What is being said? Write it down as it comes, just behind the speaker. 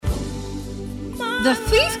The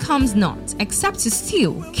thief comes not, except to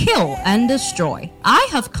steal, kill, and destroy. I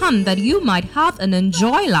have come that you might have and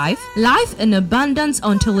enjoy life in abundance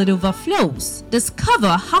until it overflows.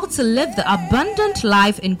 Discover how to live the abundant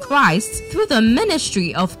life in Christ through the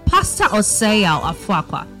ministry of Pastor Oseial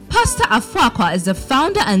Afuakwa. Pastor Afuakwa is the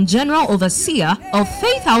founder and general overseer of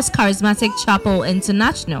Faith House Charismatic Chapel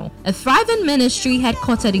International, a thriving ministry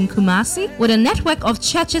headquartered in Kumasi with a network of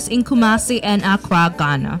churches in Kumasi and Accra,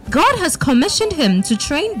 Ghana. God has commissioned him to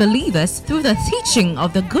train believers through the teaching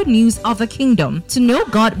of the good news of the kingdom to know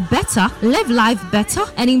God better, live life better,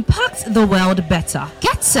 and impact the world better.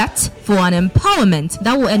 Get set for an empowerment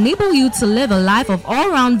that will enable you to live a life of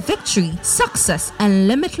all-round victory, success, and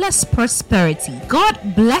limitless prosperity. God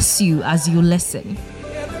bless you as you listen.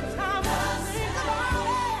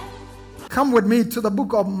 Come with me to the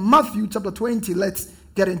book of Matthew chapter 20. Let's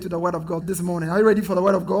get into the word of God this morning. Are you ready for the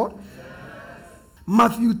word of God? Yes.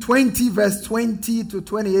 Matthew 20 verse 20 to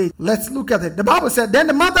 28. Let's look at it. The Bible said, then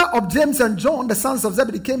the mother of James and John, the sons of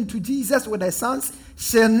Zebedee, came to Jesus with their sons.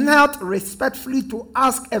 She knelt respectfully to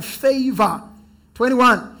ask a favor.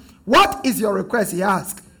 21. What is your request? He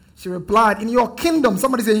asked. She replied, in your kingdom.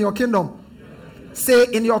 Somebody say in your kingdom. Say,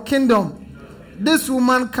 in your kingdom. This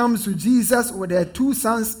woman comes to Jesus with her two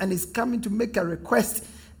sons and is coming to make a request.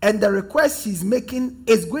 And the request she's making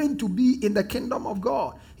is going to be in the kingdom of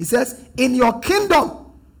God. He says, in your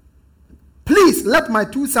kingdom, please let my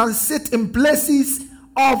two sons sit in places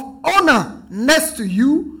of honor next to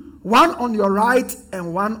you, one on your right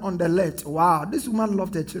and one on the left. Wow, this woman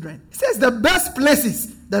loved her children. He says, the best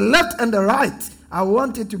places, the left and the right, I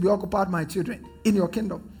want it to be occupied by my children in your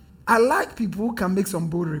kingdom. I like people who can make some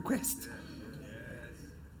bold requests.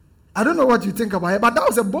 I don't know what you think about it, but that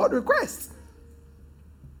was a bold request.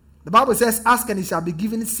 The Bible says, ask and it shall be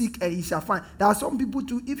given, seek and it shall find. There are some people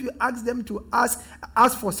too, if you ask them to ask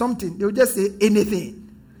for something, they will just say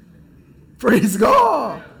anything. Praise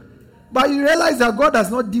God. But you realize that God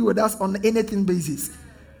does not deal with us on anything basis.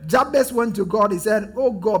 Jabez went to God, he said,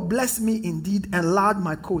 oh God, bless me indeed, enlarge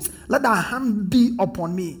my coast. Let thy hand be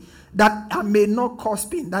upon me, that I may not cause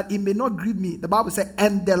pain, that it may not grieve me. The Bible said,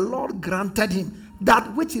 and the Lord granted him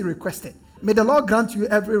that which he requested. May the Lord grant you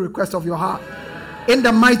every request of your heart. In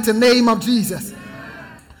the mighty name of Jesus.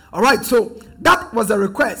 All right, so that was a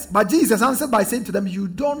request. But Jesus answered by saying to them, you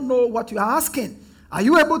don't know what you are asking. Are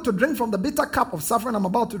you able to drink from the bitter cup of suffering I'm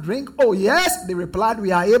about to drink? Oh, yes, they replied,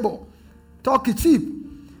 we are able. Talk it cheap.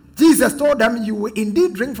 Jesus told them, you will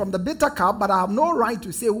indeed drink from the bitter cup, but I have no right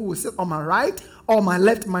to say who will sit on my right or my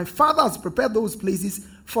left. My Father has prepared those places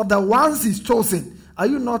for the ones he's chosen. Are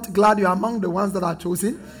you not glad you are among the ones that are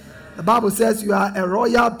chosen? The Bible says you are a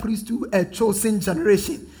royal priesthood, a chosen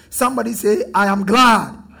generation. Somebody say, I am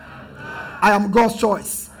glad. I am God's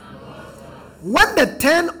choice. When the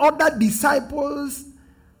 10 other disciples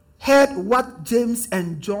heard what James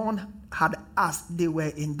and John had asked, they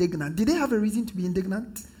were indignant. Did they have a reason to be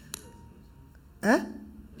indignant?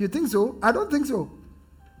 You think so? I don't think so.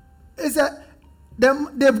 It's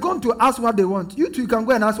they've gone to ask what they want. You too can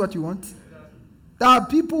go and ask what you want. There are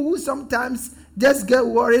people who sometimes just get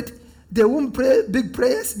worried. They won't pray big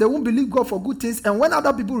prayers. They won't believe God for good things. And when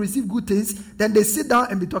other people receive good things, then they sit down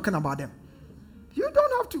and be talking about them. You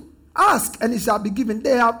don't have to ask and it shall be given.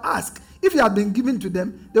 They have asked. If it had been given to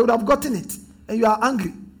them, they would have gotten it. And you are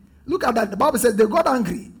angry. Look at that. The Bible says they got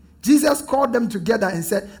angry. Jesus called them together and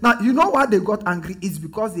said, now you know why they got angry? It's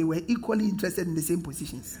because they were equally interested in the same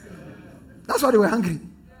positions. That's why they were angry.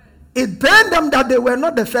 It pained them that they were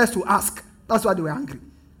not the first to ask. That's why they were angry.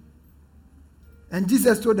 And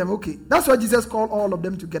Jesus told them, okay. That's why Jesus called all of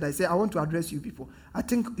them together. He said, I want to address you people. I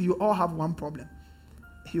think you all have one problem.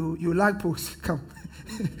 You like posts. Come.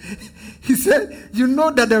 He said, you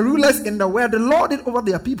know that the rulers in the world lord it over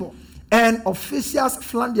their people, and officials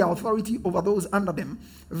flaunt their authority over those under them.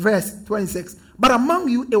 Verse 26. But among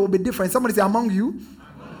you, it will be different. Somebody say, among you.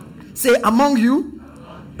 Say, among you,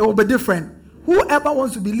 it will be different. Whoever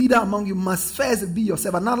wants to be leader among you must first be your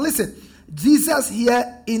servant. Now listen, Jesus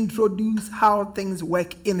here introduced how things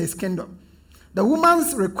work in his kingdom. The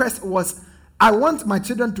woman's request was, I want my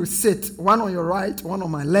children to sit, one on your right, one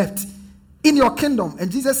on my left, in your kingdom.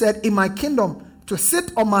 And Jesus said, in my kingdom, to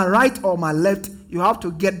sit on my right or my left, you have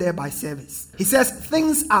to get there by service. He says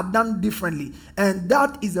things are done differently. And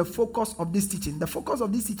that is the focus of this teaching. The focus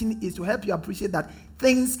of this teaching is to help you appreciate that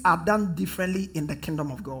things are done differently in the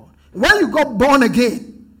kingdom of God. When you got born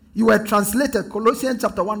again, you were translated, Colossians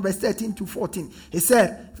chapter 1 verse 13 to 14. He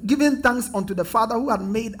said, giving thanks unto the Father who had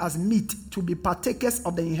made us meet to be partakers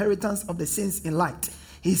of the inheritance of the saints in light.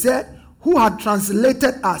 He said, who had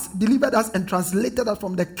translated us, delivered us and translated us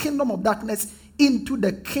from the kingdom of darkness into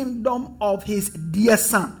the kingdom of his dear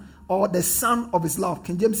son, or the son of his love.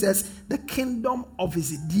 King James says, the kingdom of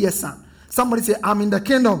his dear son. Somebody say, I'm in the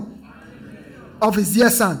kingdom of his dear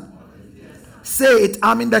son. Say it,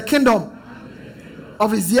 I'm in the kingdom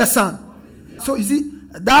of his dear son. So you see,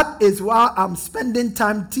 that is why I'm spending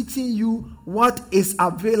time teaching you what is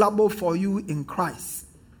available for you in Christ.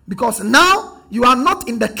 Because now you are not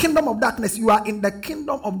in the kingdom of darkness, you are in the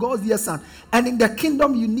kingdom of God's dear son. And in the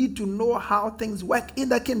kingdom, you need to know how things work in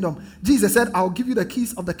the kingdom. Jesus said, I'll give you the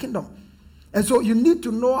keys of the kingdom. And so you need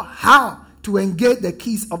to know how to engage the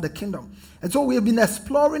keys of the kingdom. And so we've been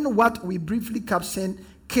exploring what we briefly captioned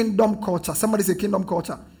kingdom culture. Somebody say kingdom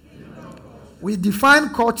culture. We define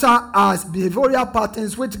culture as behavioral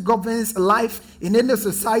patterns which governs life in any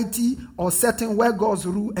society or setting where God's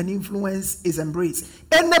rule and influence is embraced.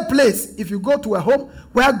 Any place, if you go to a home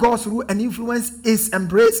where God's rule and influence is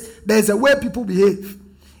embraced, there's a way people behave.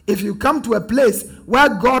 If you come to a place where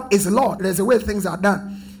God is Lord, there's a way things are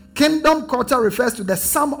done. Kingdom culture refers to the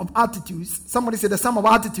sum of attitudes. Somebody say the sum of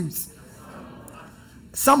attitudes.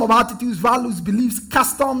 Some of attitudes, values, beliefs,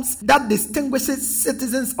 customs that distinguishes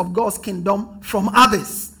citizens of God's kingdom from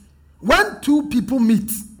others. When two people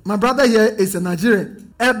meet, my brother here is a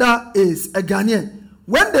Nigerian, elder is a Ghanaian.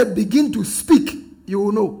 When they begin to speak, you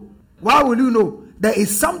will know. Why will you know? There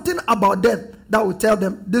is something about them that will tell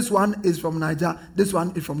them this one is from Niger, this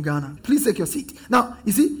one is from Ghana. Please take your seat. Now,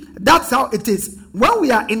 you see, that's how it is. When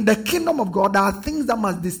we are in the kingdom of God, there are things that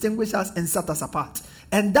must distinguish us and set us apart.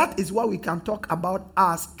 And that is what we can talk about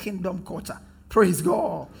as kingdom culture. Praise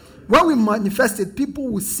God. When we manifest it, people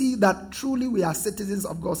will see that truly we are citizens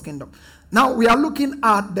of God's kingdom. Now, we are looking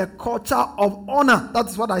at the culture of honor.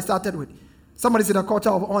 That's what I started with. Somebody say the culture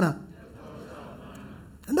of honor.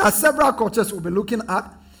 And there are several cultures we'll be looking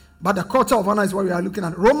at, but the culture of honor is what we are looking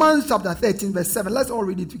at. Romans chapter 13 verse 7. Let's all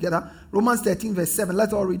read it together. Romans 13 verse 7.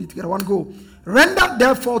 Let's all read it together. One go. Render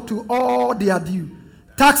therefore to all their due.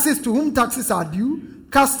 Taxes to whom taxes are due.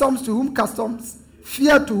 Customs to whom customs.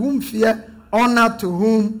 Fear to whom fear. Honor to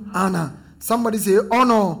whom honor. Somebody say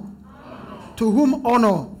honor. To whom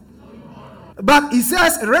honor. But he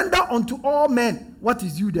says, render unto all men what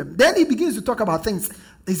is due them. Then he begins to talk about things.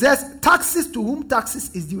 He says, taxes to whom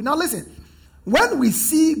taxes is due. Now listen, when we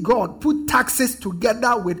see God put taxes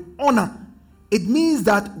together with honor, it means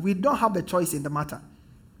that we don't have a choice in the matter.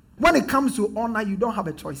 When it comes to honor, you don't have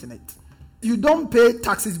a choice in it. You don't pay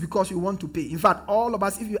taxes because you want to pay. In fact, all of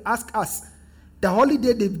us, if you ask us, the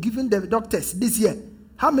holiday they've given the doctors this year,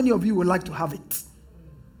 how many of you would like to have it?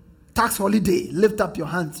 Tax holiday, lift up your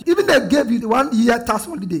hands. Even they gave you the 1 year tax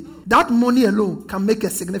holiday, that money alone can make a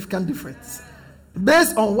significant difference.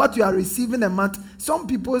 Based on what you are receiving a month, some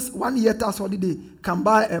people's 1 year tax holiday can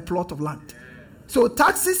buy a plot of land. So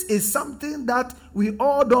taxes is something that we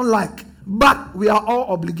all don't like, but we are all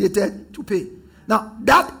obligated to pay. Now,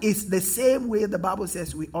 that is the same way the Bible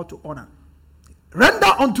says we ought to honor. Render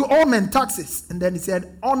unto all men taxes. And then he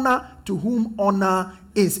said, honor to whom honor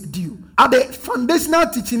is due. At the foundational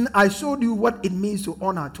teaching, I showed you what it means to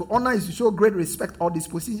honor. To honor is to show great respect or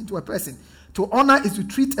disposition to a person. To honor is to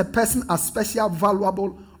treat a person as special,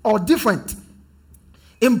 valuable, or different.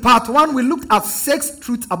 In part 1, we looked at 6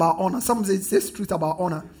 truths about honor. Some say 6 truths about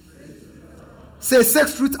honor. Say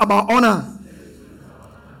 6 truths about honor.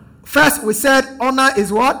 First, we said honor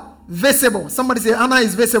is what? Visible. Somebody say honor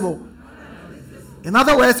is visible. In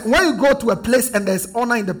other words, when you go to a place and there's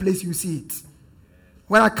honor in the place, you see it.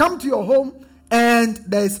 When I come to your home and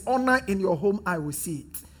there's honor in your home, I will see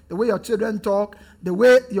it. The way your children talk, the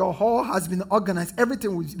way your hall has been organized,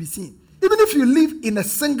 everything will be seen. Even if you live in a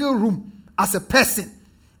single room as a person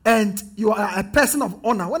and you are a person of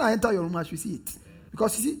honor, when I enter your room, I should see it.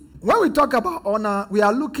 Because you see, when we talk about honor, we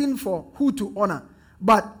are looking for who to honor.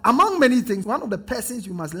 But among many things, one of the persons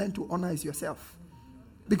you must learn to honor is yourself.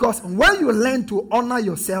 Because when you learn to honor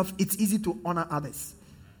yourself, it's easy to honor others.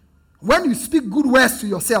 When you speak good words to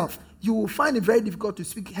yourself, you will find it very difficult to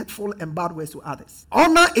speak hateful and bad words to others.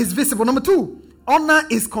 Honor is visible. Number 2, honor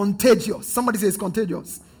is contagious. Somebody says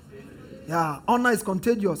contagious. Yeah, honor is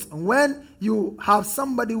contagious. And when you have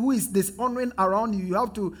somebody who is dishonoring around you, you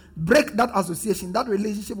have to break that association. That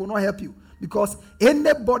relationship will not help you. Because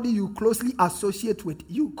anybody you closely associate with,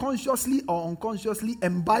 you consciously or unconsciously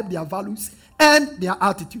imbibe their values and their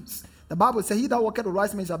attitudes. The Bible says, he that walketh with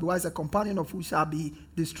wise men shall be wise, a companion of who shall be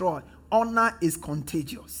destroyed. Honor is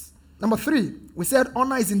contagious. Number 3, we said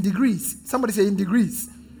honor is in degrees. Somebody say in degrees.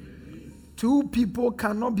 2 people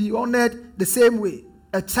cannot be honored the same way.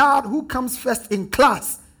 A child who comes first in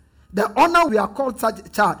class, the honor we are called such a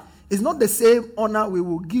child is not the same honor we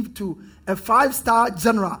will give to a 5-star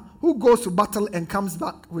general who goes to battle and comes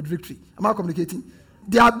back with victory. Am I communicating?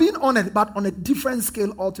 They are being honored, but on a different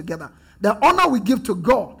scale altogether. The honor we give to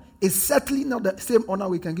God is certainly not the same honor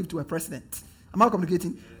we can give to a president. Am I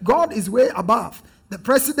communicating? God is way above. The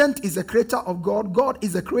president is a creator of God. God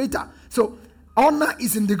is a creator. So honor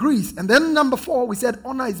is in degrees. And then number 4, we said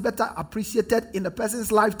honor is better appreciated in a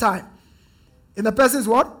person's lifetime. In a person's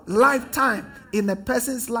what? Lifetime. In a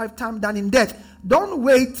person's lifetime than in death. Don't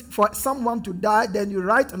wait for someone to die, then you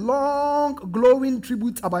write long, glowing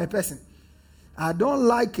tributes about a person. I don't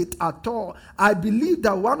like it at all. I believe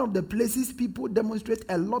that one of the places people demonstrate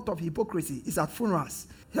a lot of hypocrisy is at funerals.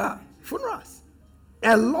 Yeah, funerals.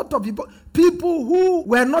 A lot of people who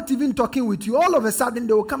were not even talking with you, all of a sudden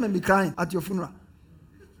they will come and be crying at your funeral.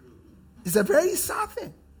 It's a very sad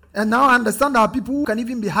thing. And now I understand that people who can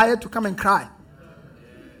even be hired to come and cry.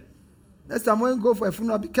 Next time when you go for a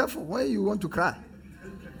funeral, be careful when you want to cry.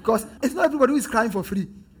 Because it's not everybody who is crying for free.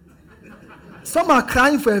 Some are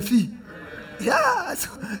crying for a fee. Yeah.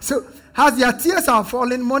 So as their tears are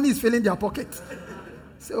falling, money is filling their pockets.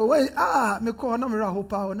 So when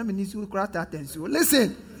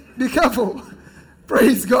listen, be careful.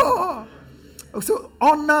 Praise God. So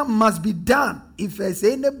honor must be done. If there's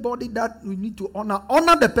anybody that we need to honor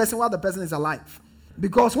the person while the person is alive.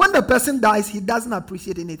 Because when the person dies, he doesn't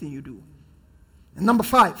appreciate anything you do. And number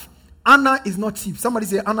 5, honor is not cheap. Somebody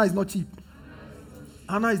say honor is not cheap.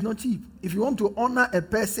 Honor is not cheap. If you want to honor a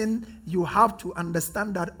person, you have to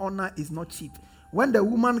understand that honor is not cheap. When the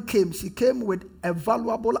woman came, she came with a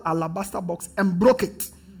valuable alabaster box and broke it.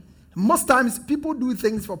 Most times people do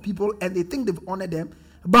things for people and they think they've honored them.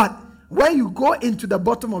 But when you go into the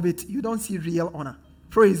bottom of it, you don't see real honor.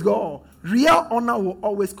 Praise God. Real honor will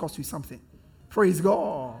always cost you something. Praise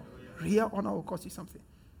God. Real honor will cost you something.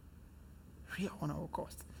 Real honor will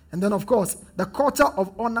cost. And then, of course, the culture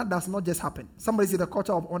of honor does not just happen. Somebody say the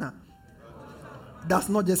culture of honor does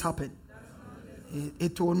not just happen.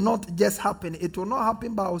 It will not just happen. It will not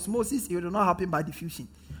happen by osmosis. It will not happen by diffusion.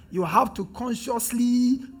 You have to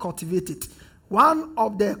consciously cultivate it. One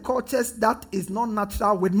of the cultures that is not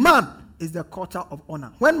natural with man is the culture of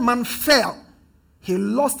honor. When man fell, he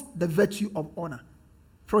lost the virtue of honor.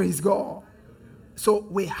 Praise God. So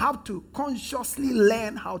we have to consciously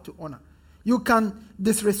learn how to honor. You can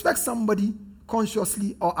disrespect somebody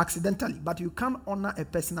consciously or accidentally, but you can't honor a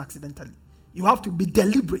person accidentally. You have to be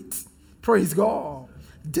deliberate. Praise God.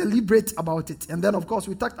 Deliberate about it. And then, of course,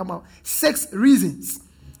 we talked about 6 reasons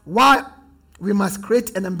why we must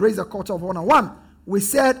create and embrace a culture of honor. 1, we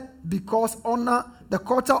said because honor, the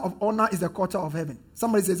culture of honor is the culture of heaven.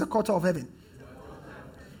 Somebody says the culture of heaven.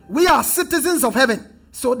 We are citizens of heaven.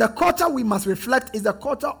 So the culture we must reflect is the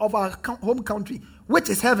culture of our home country, which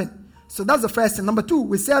is heaven. So that's the first thing. Number 2,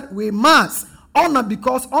 we said we must honor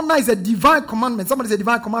because honor is a divine commandment. Somebody say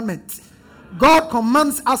divine commandment. God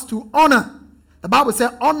commands us to honor. The Bible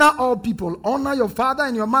says honor all people. Honor your father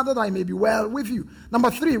and your mother that I may be well with you.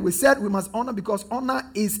 Number 3, we said we must honor because honor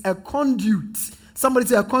is a conduit. Somebody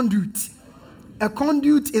say a conduit. A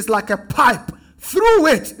conduit is like a pipe through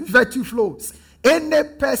which virtue flows. Any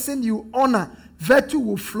person you honor, virtue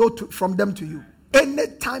will flow from them to you.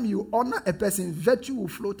 Anytime you honor a person, virtue will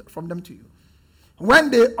flow from them to you.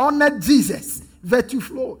 When they honored Jesus, virtue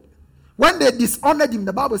flowed. When they dishonored him,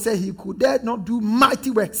 the Bible says he could dare not do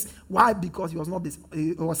mighty works. Why? Because he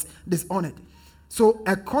was dishonored. So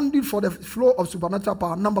a conduit for the flow of supernatural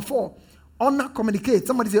power. Number 4, honor communicates.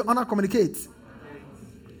 Somebody say honor communicates.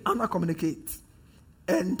 Honor communicates.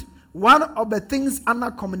 And one of the things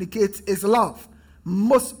honor communicates is love.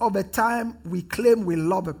 Most of the time we claim we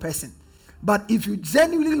love a person. But if you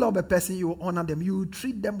genuinely love a person, you will honor them. You will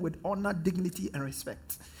treat them with honor, dignity, and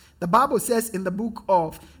respect. The Bible says in the book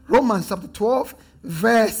of Romans chapter 12,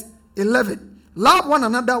 verse 11, love one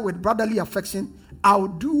another with brotherly affection.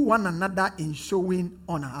 Outdo one another in showing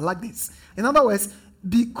honor. I like this. In other words,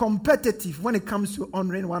 be competitive when it comes to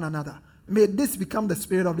honoring one another. May this become the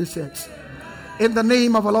spirit of this church. In the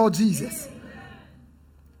name of our Lord Jesus.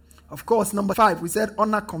 Of course, number 5, we said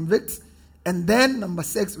honor convicts. And then number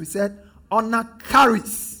 6, we said honor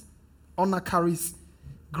carries. Honor carries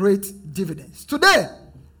great dividends. Today,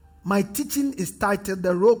 my teaching is titled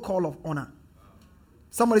The Roll Call of Honor.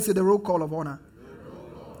 Somebody say the roll call of honor.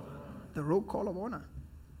 The roll call of honor.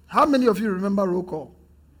 How many of you remember roll call?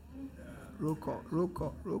 Roll call, roll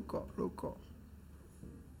call, roll call, roll call.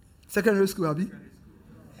 Secondary school, Abi?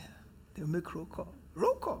 Yeah. They'll make roll call.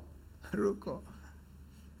 Roll call. Roll call.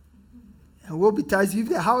 And woe betides you if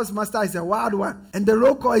the house master is a wild one and the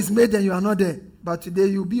roll call is made and you are not there. But today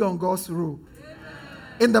you'll be on God's roll.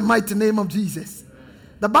 In the mighty name of Jesus.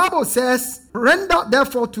 The Bible says, render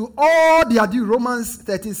therefore to all their due, Romans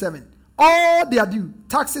 13:7. All their due.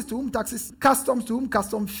 Taxes to whom taxes, customs to whom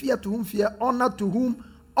customs, fear to whom fear, honor to whom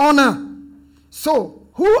honor. So,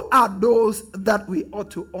 who are those that we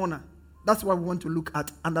ought to honor? That's what we want to look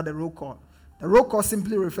at under the roll call. The roll call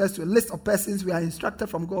simply refers to a list of persons we are instructed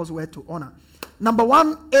from God's word to honor. Number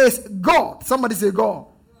one is God. Somebody say God.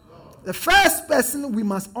 The first person we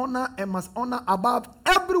must honor and must honor above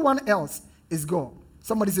everyone else is God.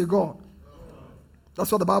 Somebody say God.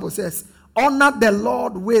 That's what the Bible says. Honor the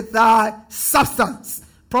Lord with thy substance.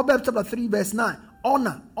 Proverbs chapter 3 verse 9.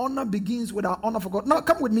 Honor begins with our honor for God. Now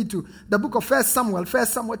come with me to the book of 1 Samuel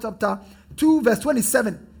chapter 2 verse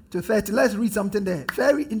 27 to 30. Let's read something there.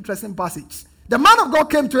 Very interesting passage. The man of God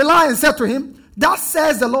came to Eli and said to him, thus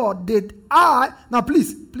says the Lord, did I... Now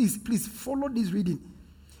please follow this reading.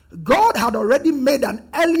 God had already made an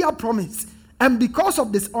earlier promise, and because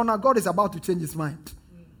of this honor, God is about to change his mind.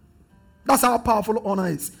 That's how powerful honor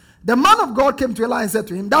is. The man of God came to Eli and said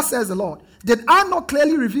to him, thus says the Lord, did I not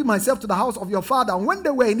clearly reveal myself to the house of your father when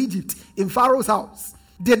they were in Egypt, in Pharaoh's house?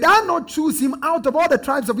 Did I not choose him out of all the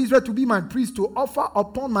tribes of Israel to be my priest, to offer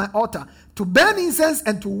upon my altar, to burn incense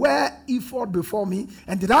and to wear ephod before me?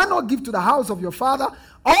 And did I not give to the house of your father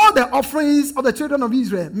all the offerings of the children of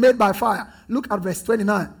Israel made by fire? Look at verse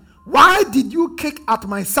 29. Why did you kick at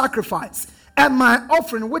my sacrifice and my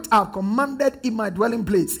offering which I have commanded in my dwelling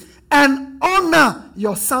place, and honor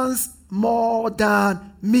your sons more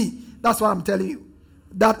than me? That's what I'm telling you.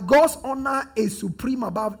 That God's honor is supreme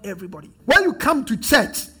above everybody. When you come to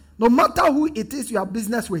church, no matter who it is you have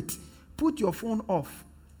business with, put your phone off.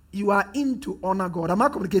 You are in to honor God. Am I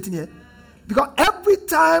communicating here? Because every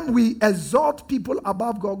time we exalt people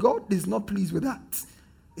above God, God is not pleased with that.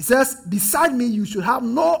 It says, beside me you should have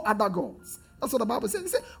no other gods. That's what the Bible says. It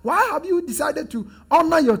says, why have you decided to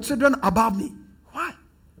honor your children above me? Why?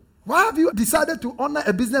 Why have you decided to honor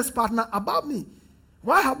a business partner above me?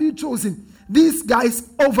 Why have you chosen these guys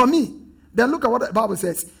over me? Then look at what the Bible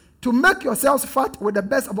says. To make yourselves fat with the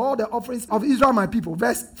best of all the offerings of Israel, my people.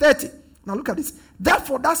 Verse 30. Now look at this.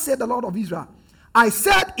 Therefore, thus said the Lord of Israel, I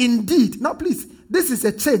said indeed. Now please, this is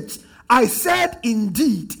a change. I said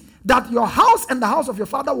indeed that your house and the house of your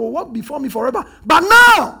father will walk before me forever. But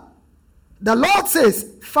now, the Lord says,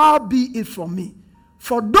 far be it from me.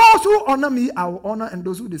 For those who honor me, I will honor, and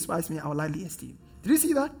those who despise me, I will lightly esteem. Did you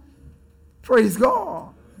see that? Praise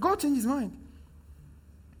God. God changed his mind.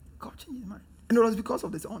 God changed his mind. And it was because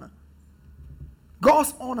of this honor.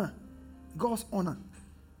 God's honor. God's honor.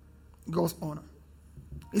 God's honor.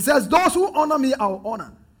 He says, those who honor me, I will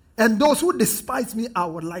honor. And those who despise me, I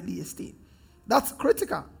will lightly esteem. That's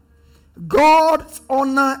critical. God's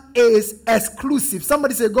honor is exclusive.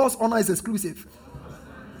 Somebody say, God's honor is exclusive.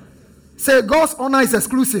 Say, God's honor is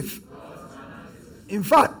exclusive. In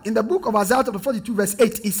fact, in the book of Isaiah chapter 42 verse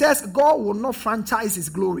 8, it says God will not franchise his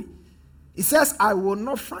glory. It says, I will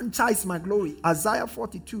not franchise my glory. Isaiah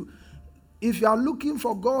 42. If you are looking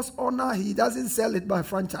for God's honor, he doesn't sell it by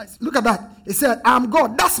franchise. Look at that. He said, I am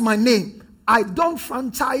God. That's my name. I don't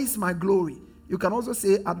franchise my glory. You can also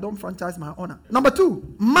say, I don't franchise my honor. Number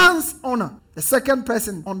two, man's honor. The second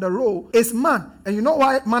person on the roll is man. And you know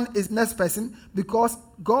why man is next person? Because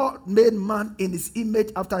God made man in his image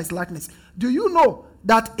after his likeness. Do you know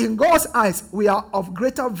that in God's eyes, we are of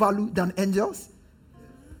greater value than angels?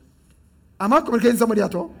 Am I communicating somebody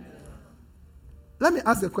at all? Let me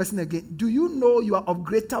ask the question again. Do you know you are of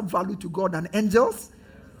greater value to God than angels?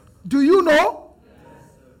 Do you know?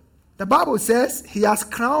 The Bible says he has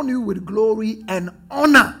crowned you with glory and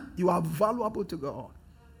honor. You are valuable to God.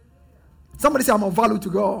 Somebody say, I'm of value to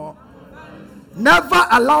God. Never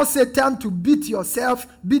allow Satan to beat yourself,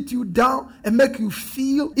 beat you down, and make you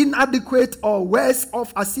feel inadequate or worse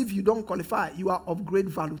off as if you don't qualify. You are of great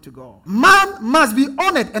value to God. Man must be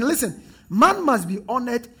honored. And listen, man must be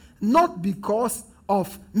honored not because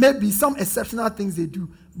of maybe some exceptional things they do,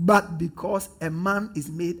 but because a man is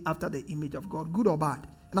made after the image of God, good or bad.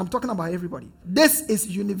 And I'm talking about everybody. This is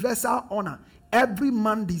universal honor. Every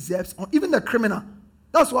man deserves honor, even the criminal.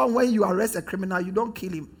 That's why when you arrest a criminal, you don't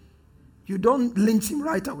kill him. You don't lynch him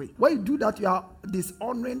right away. When you do that, you are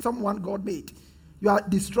dishonoring someone God made. You are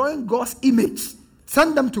destroying God's image.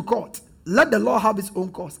 Send them to court. Let the law have its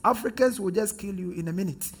own course. Africans will just kill you in a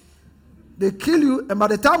minute. They kill you, and by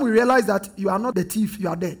the time we realize that you are not the thief, you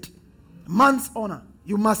are dead. Man's honor.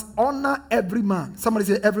 You must honor every man. Somebody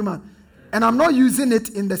say every man. And I'm not using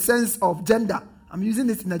it in the sense of gender. I'm using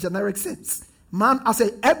it in a generic sense. Man, I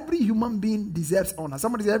say every human being deserves honor.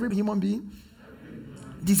 Somebody say every human being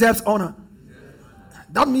deserves honor.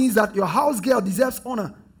 That means that your house girl deserves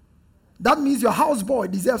honor. That means your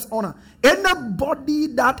houseboy deserves honor. Anybody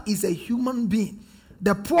that is a human being,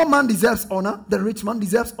 the poor man deserves honor, the rich man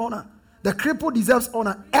deserves honor, the cripple deserves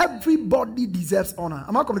honor. Everybody deserves honor.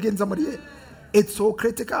 Am I communicating somebody here? It's so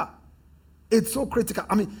critical. It's so critical.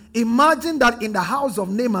 I mean, imagine that in the house of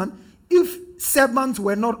Naaman, if servants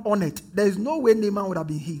were not honored, there is no way Naaman would have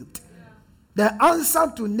been healed. The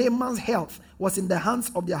answer to Naaman's health was in the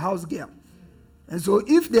hands of their house girl. And so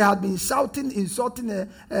if they had been shouting, insulting her,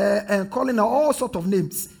 and calling her all sorts of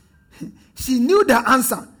names, she knew the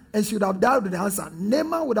answer and she would have died with the answer.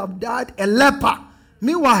 Naaman would have died a leper.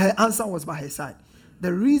 Meanwhile, her answer was by her side.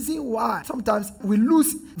 The reason why sometimes we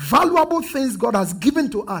lose valuable things God has given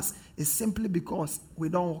to us is simply because we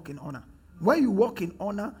don't walk in honor. When you walk in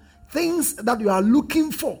honor, things that you are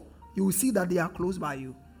looking for, you will see that they are close by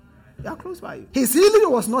you. They are close by you. His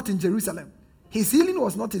healing was not in Jerusalem. His healing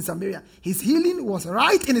was not in Samaria. His healing was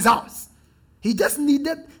right in his house. He just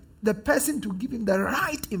needed the person to give him the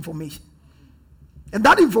right information. And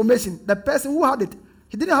that information, the person who had it,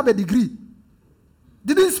 he didn't have a degree,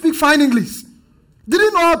 didn't speak fine English,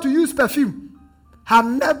 didn't know how to use perfume, had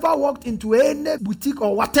never walked into any boutique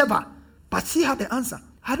or whatever, but she had the answer.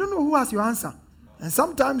 I don't know who has your answer. And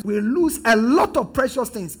sometimes we lose a lot of precious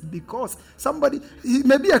things because somebody, he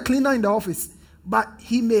may be a cleaner in the office, but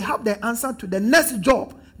he may have the answer to the next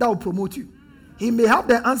job that will promote you. He may have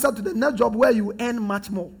the answer to the next job where you earn much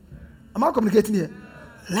more. Am I communicating here?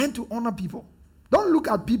 Learn to honor people. Don't look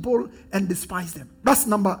at people and despise them. That's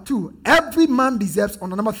number 2. Every man deserves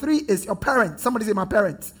honor. Number 3 is your parents. Somebody say my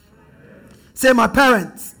parents. Say my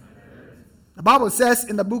parents. The Bible says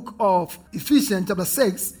in the book of Ephesians chapter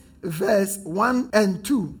 6, verse 1 and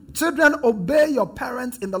 2. Children, obey your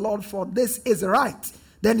parents in the Lord, for this is right.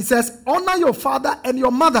 Then it says, honor your father and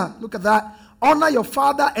your mother. Look at that. Honor your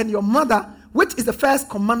father and your mother, which is the first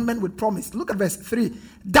commandment with promise. Look at verse 3.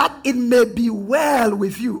 That it may be well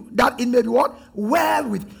with you. That it may be what? Well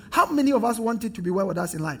with you. How many of us want it to be well with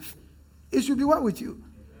us in life? It should be well with you.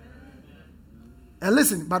 And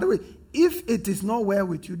listen, by the way, if it is not well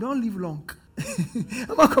with you, don't live long.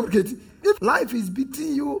 I'm not complicated. If life is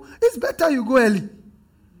beating you, it's better you go early.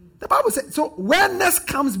 The Bible says, so wellness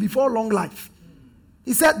comes before long life.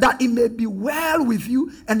 He said that it may be well with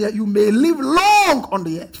you and that you may live long on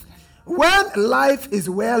the earth. When life is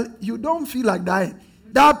well, you don't feel like dying.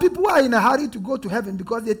 There are people who are in a hurry to go to heaven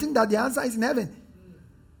because they think that the answer is in heaven.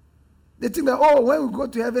 They think that, oh, when we go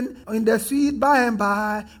to heaven, in the sweet by and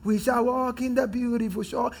by, we shall walk in the beautiful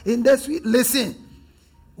shore. In the sweet, listen,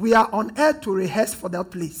 we are on earth to rehearse for that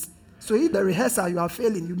place. So if the rehearsal you are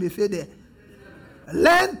failing, you may fail there.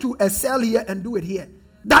 Learn to excel here and do it here,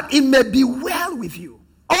 that it may be well with you.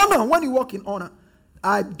 Honor, when you walk in honor.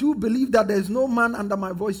 I do believe that there is no man under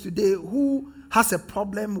my voice today who has a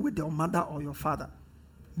problem with your mother or your father,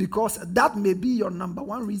 because that may be your number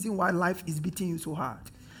one reason why life is beating you so hard.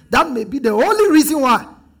 That may be the only reason why.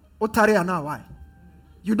 Why?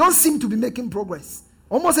 You don't seem to be making progress.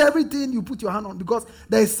 Almost everything you put your hand on, because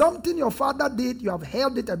there is something your father did, you have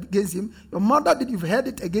held it against him. Your mother did, you've held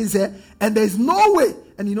it against her. And there is no way.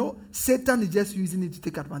 And you know, Satan is just using it to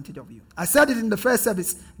take advantage of you. I said it in the first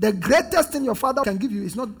service. The greatest thing your father can give you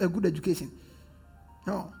is not a good education.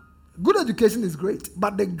 No. Good education is great.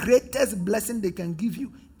 But the greatest blessing they can give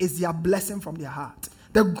you is their blessing from their heart.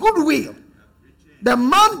 The goodwill. The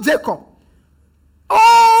man Jacob,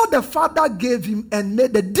 all the father gave him and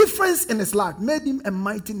made the difference in his life, made him a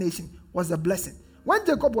mighty nation, was a blessing. When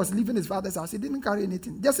Jacob was leaving his father's house, he didn't carry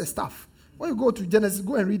anything, just a staff. When you go to Genesis,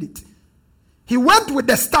 go and read it. He went with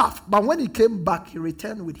the staff, but when he came back, he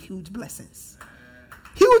returned with huge blessings.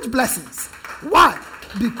 Huge blessings. Why?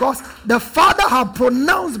 Because the father had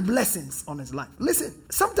pronounced blessings on his life. Listen,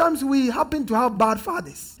 sometimes we happen to have bad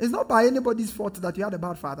fathers. It's not by anybody's fault that you had a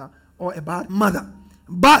bad father or a bad mother.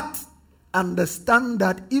 But understand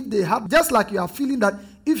that if they have, just like you are feeling that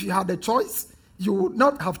if you had a choice, you would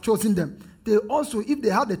not have chosen them. They also, if they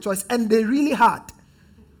had a choice, and they really had.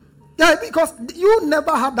 Yeah, because you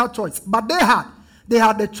never had that choice, but they had. They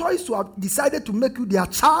had the choice to have decided to make you their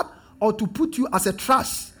child or to put you as a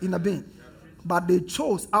trash in a bin. But they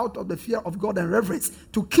chose out of the fear of God and reverence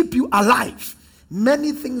to keep you alive.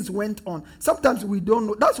 Many things went on. Sometimes we don't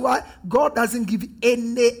know. That's why God doesn't give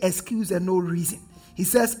any excuse and no reason. He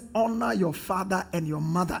says, honor your father and your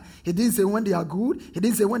mother. He didn't say when they are good. He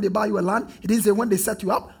didn't say when they buy you a land. He didn't say when they set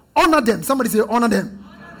you up. Honor them. Somebody say, honor them.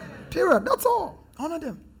 Honor them. Period. That's all. Honor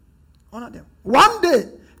them. Honor them. One day,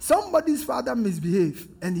 somebody's father misbehaved,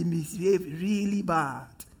 and he misbehaved really bad.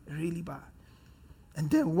 Really bad. And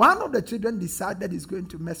then one of the children decided he's going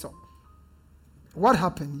to mess up. What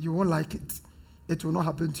happened? You won't like it. It will not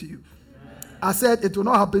happen to you. I said it will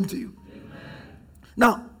not happen to you.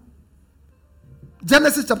 Now,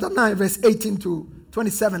 Genesis chapter 9, verse 18 to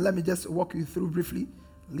 27. Let me just walk you through briefly.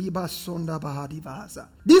 These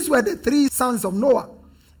were the 3 sons of Noah.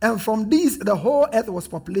 And from these, the whole earth was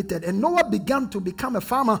populated. And Noah began to become a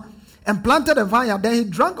farmer and planted a vineyard. Then he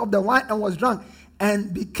drank of the wine and was drunk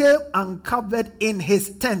and became uncovered in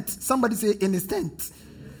his tent. Somebody say in his tent.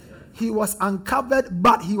 He was uncovered,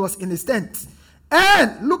 but he was in his tent.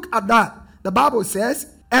 And look at that. The Bible says,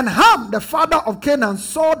 and Ham, the father of Canaan,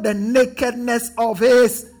 saw the nakedness of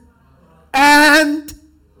his and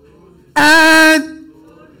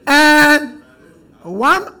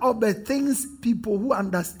one of the things people who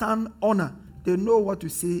understand honor, they know what to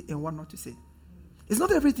say and what not to say. It's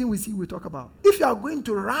not everything we see we talk about. If you are going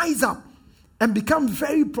to rise up and become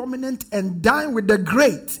very prominent and dine with the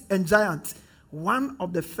great and giants, one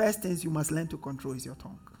of the first things you must learn to control is your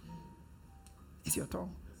tongue. It's your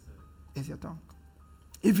tongue. It's your tongue.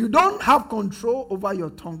 If you don't have control over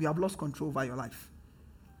your tongue, you have lost control over your life.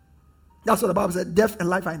 That's what the Bible said. Death and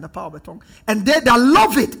life are in the power of the tongue. And they that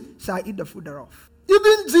love it shall eat the fruit thereof.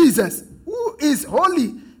 Even Jesus, who is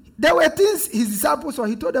holy, there were things his disciples saw.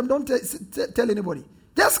 He told them, don't tell anybody.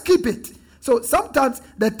 Just keep it. So sometimes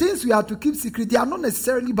the things we have to keep secret, they are not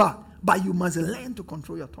necessarily bad. But you must learn to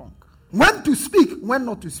control your tongue. When to speak, when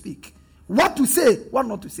not to speak. What to say, what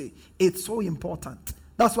not to say. It's so important.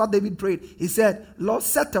 That's what David prayed. He said, Lord,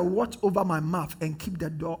 set a watch over my mouth and keep the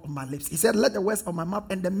door of my lips. He said, let the words of my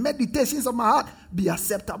mouth and the meditations of my heart be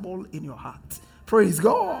acceptable in your heart. Praise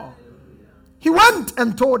God. He went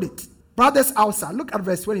and told it. Brothers outside, look at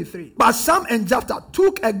verse 23. But Sham and Japheth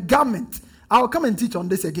took a garment. I'll come and teach on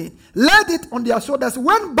this again. Laid it on their shoulders,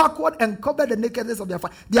 went backward and covered the nakedness of their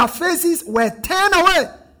face. Their faces were turned away.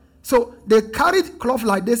 So they carried cloth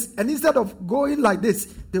like this, and instead of going like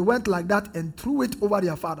this, they went like that and threw it over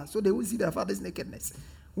their father, so they would see their father's nakedness.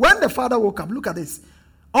 When the father woke up, look at this.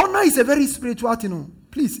 Honor is a very spiritual thing.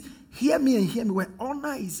 Please, hear me and hear me. When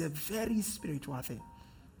honor is a very spiritual thing.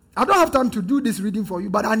 I don't have time to do this reading for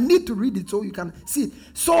you, but I need to read it so you can see it.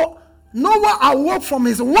 So Noah awoke from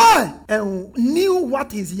his wine and knew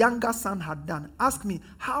what his younger son had done. Ask me,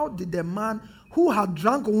 how did the man who had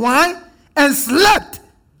drunk wine and slept,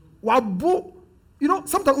 you know,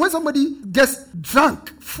 sometimes when somebody gets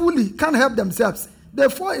drunk fully, can't help themselves, they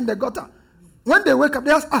fall in the gutter. When they wake up,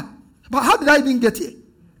 they ask, but how did I even get here?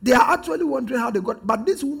 They are actually wondering how they got, but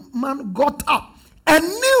this man got up and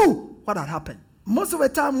knew what had happened. Most of the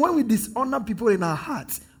time, when we dishonor people in our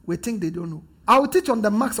hearts, we think they don't know. I will teach on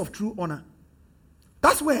the marks of true honor.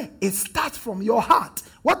 That's where it starts from your heart.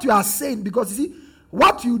 What you are saying, because you see,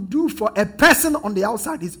 what you do for a person on the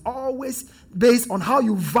outside is always based on how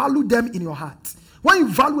you value them in your heart. When you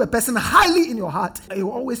value a person highly in your heart, it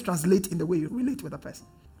will always translate in the way you relate with a person.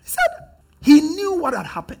 He said he knew what had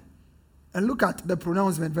happened. And look at the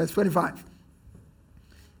pronouncement, verse 25.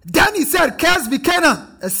 Then he said, cursed be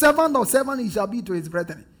Canaan, a servant of servant he shall be to his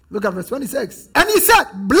brethren. Look at verse 26. And he said,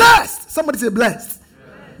 blessed. Somebody say blessed.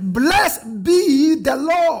 Yes. Blessed be the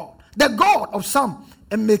Lord, the God of Sham,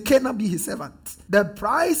 and may Canaan be his servant. The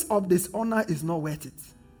price of dishonor is not worth it.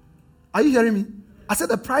 Are you hearing me? I said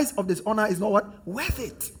the price of dishonor is not what? Worth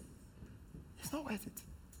it. It's not worth it.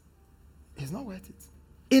 It's not worth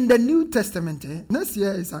it. In the New Testament, next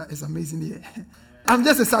year is an amazing year. I'm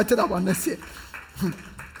just excited about next year.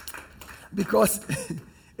 Because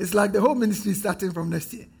it's like the whole ministry starting from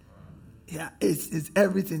next year. Yeah, it's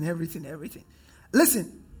everything.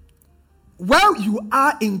 Listen, while you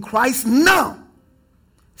are in Christ now,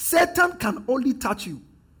 Satan can only touch you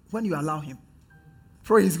when you allow him.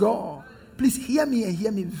 Praise God. Please hear me and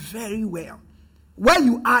hear me very well. Where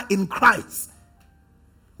you are in Christ,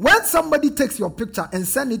 when somebody takes your picture and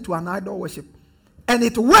sends it to an idol worship, and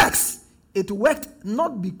it works, it worked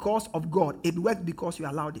not because of God, it worked because you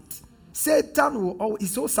allowed it. Satan will always,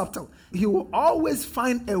 he's so subtle, he will always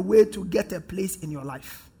find a way to get a place in your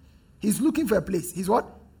life. He's looking for a place. He's what?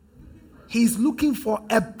 He's looking for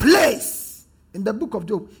a place. In the book of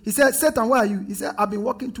Job, he said, Satan, where are you? He said, I've been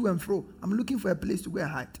walking to and fro. I'm looking for a place to go and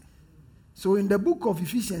hide. So in the book of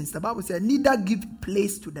Ephesians, the Bible said, neither give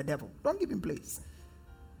place to the devil. Don't give him place.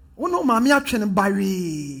 Oh no, mami atchen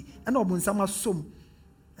bari. And obunsama som.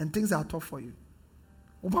 And things are tough for you.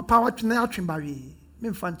 Overpower atchen bari.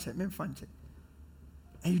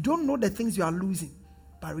 And you don't know the things you are losing.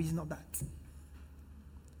 Bari is not that.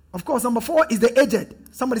 Of course, number 4 is the aged.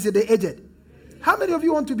 Somebody say the aged. How many of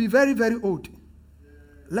you want to be very, very old?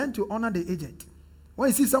 Learn to honor the aged. When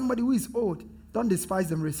you see somebody who is old, don't despise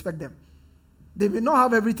them, respect them. They may not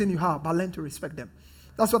have everything you have, but learn to respect them.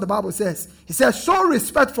 That's what the Bible says. It says, show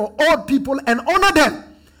respect for old people and honor them.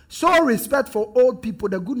 Show respect for old people,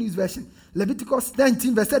 the Good News Version. Leviticus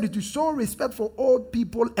 19 verse 32, show respect for old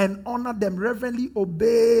people and honor them, reverently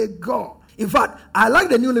obey God. In fact, I like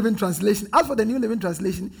the New Living Translation. As for the New Living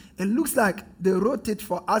Translation, it looks like they wrote it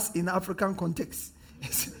for us in African context.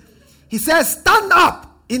 He says, stand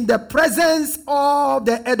up in the presence of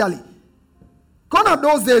the elderly. Gone are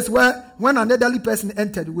those days where when an elderly person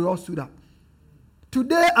entered, we all stood up.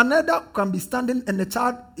 Today, an elder can be standing and the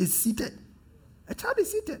child is seated. A child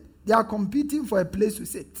is seated. They are competing for a place to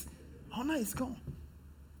sit. Honor is gone.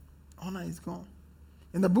 Honor is gone.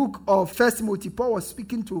 In the book of 1 Timothy, Paul was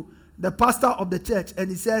speaking to the pastor of the church, and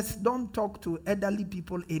he says, don't talk to elderly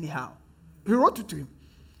people anyhow. He wrote it to him.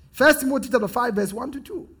 1 Timothy chapter 5, verse 1 to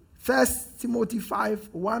 2. 1 Timothy 5,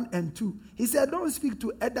 1 and 2. He said, don't speak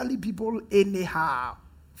to elderly people anyhow.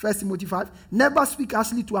 1 Timothy 5. Never speak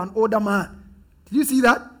harshly to an older man. Did you see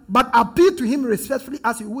that? But appeal to him respectfully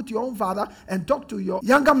as you would to your own father, and talk to your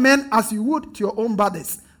younger men as you would to your own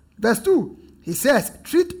brothers. Verse 2. He says,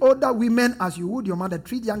 treat older women as you would your mother.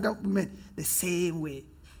 Treat younger women the same way.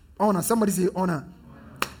 Honor. Somebody say honor.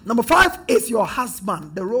 Number 5 is your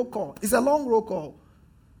husband. The roll call. It's a long roll call,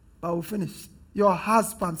 but we'll finish. Your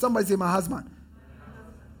husband. Somebody say my husband.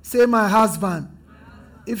 Say my husband.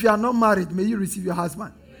 If you are not married, may you receive your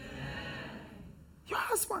husband. Your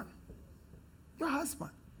husband. Your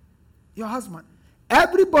husband. Your husband.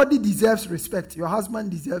 Everybody deserves respect. Your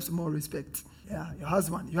husband deserves more respect. Yeah, your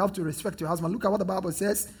husband. You have to respect your husband. Look at what the Bible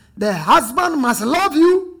says. The husband must love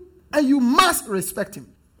you and you must respect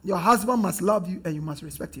him. Your husband must love you and you must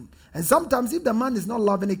respect him. And sometimes if the man is not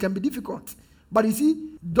loving, it can be difficult. But you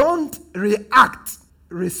see, don't react.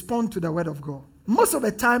 Respond to the word of God. Most of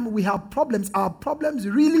the time we have problems. Our problems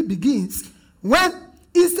really begins when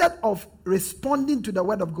instead of responding to the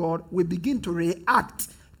word of God, we begin to react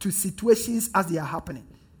to situations as they are happening.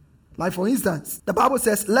 Like for instance, the Bible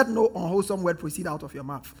says, let no unwholesome word proceed out of your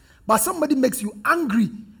mouth. But somebody makes you angry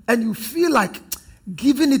and you feel like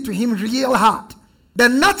giving it to him real hard. The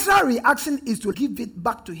natural reaction is to give it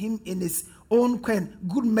back to him in his own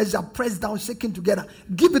good measure, pressed down, shaken together.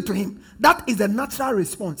 Give it to him. That is the natural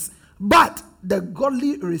response. But the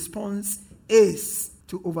godly response is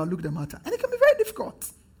to overlook the matter. And it can be very difficult.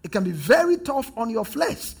 It can be very tough on your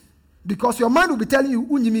flesh. Because your mind will be telling you,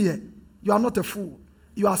 you are not a fool.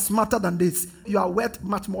 You are smarter than this. You are worth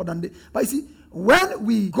much more than this. But you see, when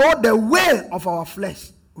we go the way of our flesh,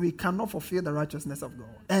 we cannot fulfill the righteousness of God.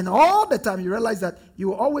 And all the time you realize that you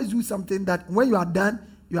will always do something that when you are done,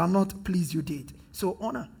 you are not pleased you did. So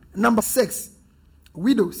honor. Number 6,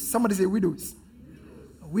 widows. Somebody say widows.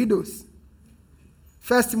 Widows.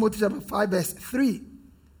 1 Timothy chapter 5 verse 3.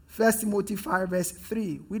 1 Timothy 5 verse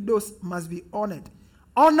 3. Widows must be honored.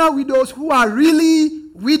 Honor widows who are really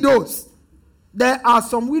widows. There are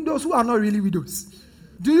some widows who are not really widows.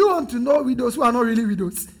 Do you want to know widows who are not really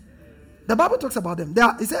widows? The Bible talks about them.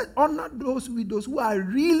 It said, honor those widows who are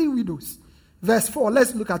really widows. Verse 4,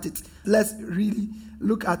 let's look at it. Let's really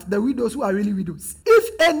look at the widows who are really widows.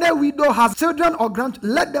 If any widow has children or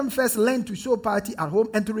grandchildren, let them first learn to show piety at home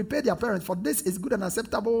and to repay their parents, for this is good and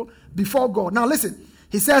acceptable before God. Now listen,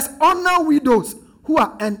 he says, honor widows who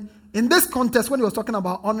are, and in this context, when he was talking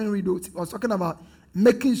about honoring widows, he was talking about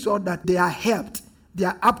making sure that they are helped,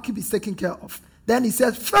 their upkeep is taken care of. Then he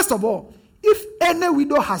says, first of all, if any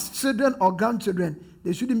widow has children or grandchildren,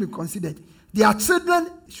 they shouldn't be considered. Their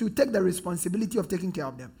children should take the responsibility of taking care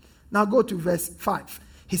of them. Now go to verse 5.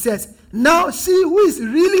 He says, now she who is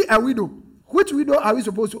really a widow, which widow are we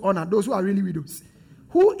supposed to honor? Those who are really widows.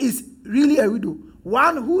 Who is really a widow?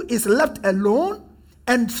 One who is left alone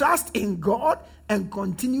and trusts in God and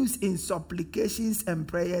continues in supplications and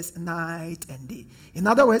prayers night and day. In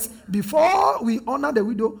other words, before we honor the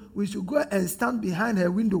widow, we should go and stand behind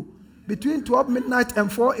her window between 12 midnight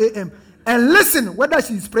and 4 a.m. and listen whether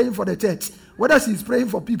she's praying for the church, whether she's praying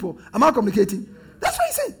for people. Am I communicating? That's what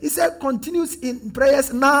he said. He said continues in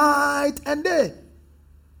prayers night and day.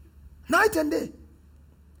 Night and day.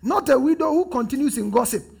 Not a widow who continues in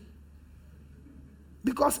gossip.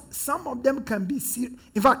 Because some of them can be serious.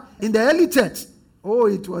 In fact, in the early church,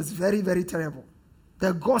 it was very, very terrible.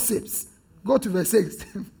 The gossips. Go to verse 6.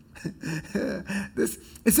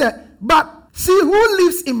 It said, but she who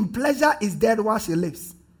lives in pleasure is dead while she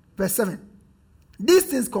lives. Verse 7. These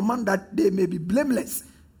things command that they may be blameless.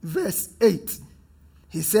 Verse 8.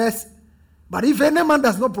 He says, but if any man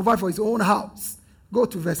does not provide for his own house, go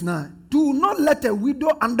to verse 9. Do not let a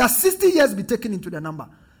widow under 60 years be taken into the number.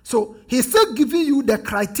 So he's still giving you the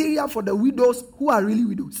criteria for the widows who are really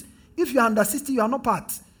widows. If you are under 60, you are not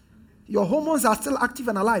part. Your hormones are still active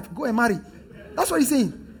and alive. Go and marry. That's what he's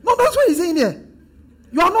saying. No, that's what he's saying here.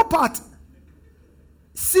 You are not part.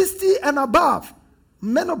 60 and above,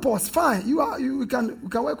 menopause, fine. We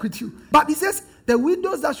can work with you. But he says the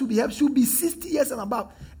widows that should be helped should be 60 years and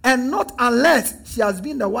above, and not unless she has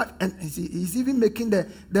been the wife. And he's even making the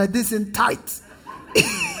this in tight.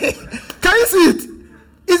 Can you see it?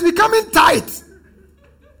 It's becoming tight.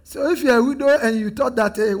 So if you're a widow and you thought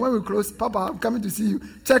that when we close, Papa, I'm coming to see you,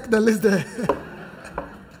 check the list there.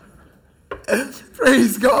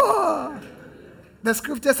 Praise God. The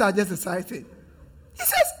scriptures are just exciting. He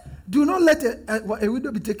says, do not let a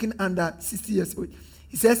widow be taken under 60 years old.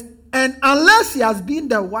 He says, and unless she has been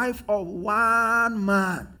the wife of one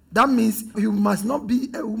man. That means you must not be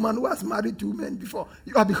a woman who has married 2 men before.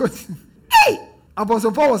 You are because, hey,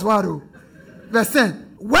 Apostle Paul was what? Verse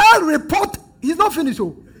 10. Well report. He's not finished.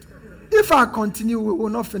 If I continue, we will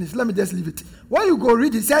not finish. Let me just leave it. When you go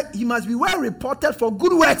read, he said, he must be well reported for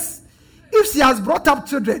good works. If she has brought up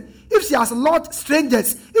children, if she has lodged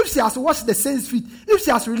strangers, if she has washed the saints' feet, if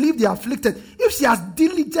she has relieved the afflicted, if she has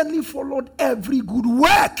diligently followed every good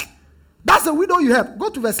work. That's the widow you have. Go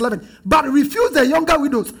to verse 11. But refuse the younger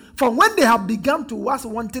widows, for when they have begun to wax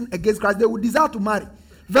wanting against Christ, they will desire to marry.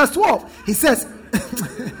 Verse 12, he says,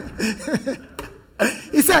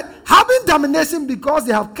 he said, having damnation because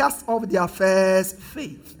they have cast off their first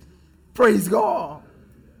faith. Praise God.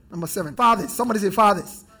 Number 7, fathers. Somebody say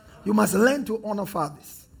fathers. You must learn to honor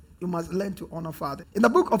fathers. You must learn to honor fathers. In the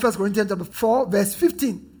book of 1 Corinthians chapter 4, verse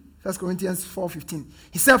 15, 1 Corinthians 4:15,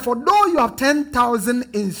 he said, for though you have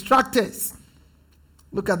 10,000 instructors,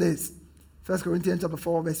 look at this, 1 Corinthians chapter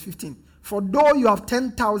 4, verse 15, for though you have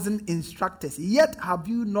 10,000 instructors, yet have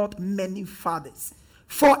you not many fathers.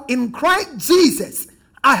 For in Christ Jesus,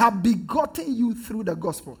 I have begotten you through the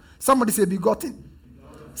gospel. Somebody say begotten.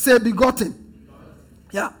 Say begotten.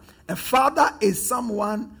 Yeah. A father is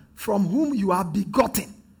someone from whom you are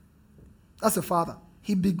begotten. That's a father.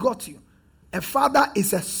 He begot you. A father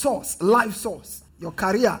is a source, life source. Your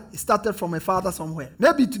career started from a father somewhere.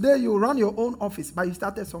 Maybe today you run your own office, but you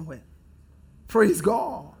started somewhere. Praise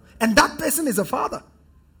God. And that person is a father.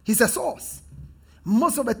 He's a source.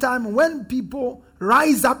 Most of the time when people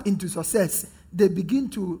rise up into success, they begin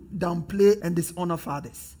to downplay and dishonor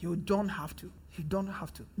fathers. You don't have to. You don't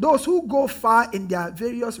have to. Those who go far in their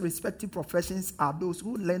various respective professions are those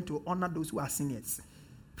who learn to honor those who are seniors.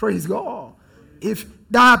 Praise God. If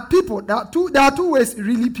there are people, there are two ways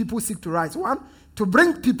really people seek to rise. One, to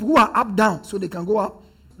bring people who are up down so they can go up.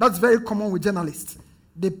 That's very common with journalists.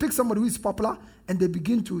 They pick somebody who is popular and they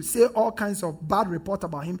begin to say all kinds of bad report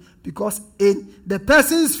about him because in the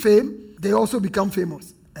person's fame, they also become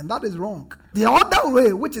famous. And that is wrong. The other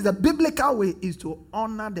way, which is a biblical way, is to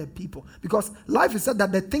honor the people. Because life is said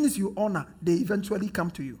that the things you honor, they eventually come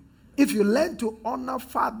to you. If you learn to honor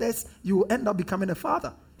fathers, you will end up becoming a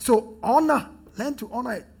father. So honor, learn to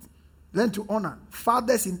honor it. Learn to honor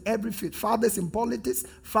fathers in every field. Fathers in politics,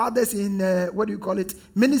 fathers in,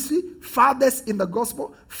 ministry, fathers in the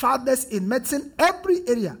gospel, fathers in medicine, every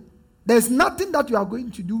area. There's nothing that you are going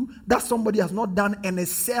to do that somebody has not done and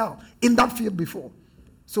excel in that field before.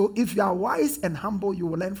 So if you are wise and humble, you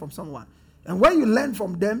will learn from someone. And when you learn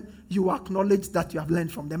from them, you acknowledge that you have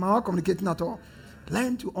learned from them. Am I communicating at all?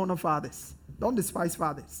 Learn to honor fathers. Don't despise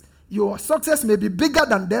fathers. Your success may be bigger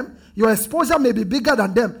than them. Your exposure may be bigger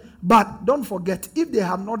than them. But don't forget, if they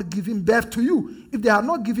have not given birth to you, if they have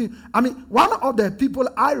not given... one of the people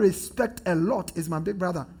I respect a lot is my big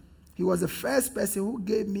brother. He was the first person who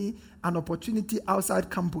gave me an opportunity outside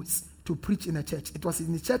campus to preach in a church. It was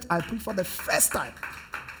in the church I preached for the first time.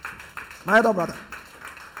 My other brother.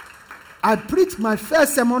 I preached my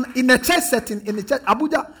first sermon in a church setting, in the church,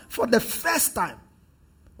 Abuja, for the first time.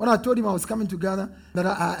 When I told him I was coming to Ghana, that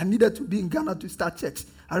I needed to be in Ghana to start church,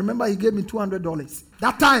 I remember he gave me $200.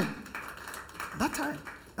 That time.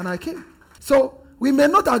 And I came. So, we may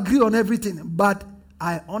not agree on everything, but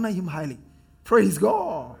I honor him highly. Praise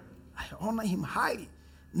God. I honor him highly.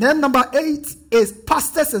 Then number 8 is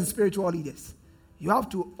pastors and spiritual leaders. You have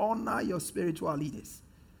to honor your spiritual leaders.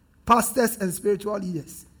 Pastors and spiritual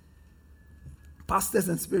leaders. Pastors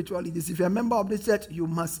and spiritual leaders. If you're a member of the church, you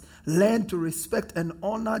must learn to respect and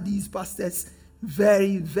honor these pastors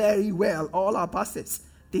very, very well. All our pastors,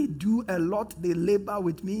 they do a lot. They labor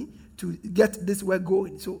with me to get this work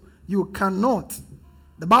going. So you cannot.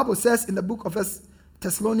 The Bible says in the book of 1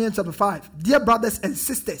 Thessalonians chapter 5, dear brothers and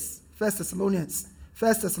sisters, 1 Thessalonians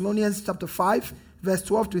chapter 5, verse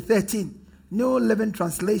 12 to 13, New Living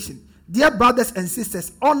Translation. Dear brothers and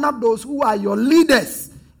sisters, honor those who are your leaders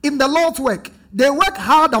in the Lord's work. They work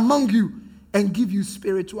hard among you and give you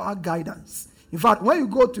spiritual guidance. In fact, when you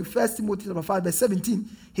go to 1 Timothy chapter 5, verse 17,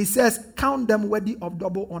 he says, count them worthy of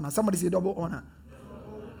double honor. Somebody say double honor.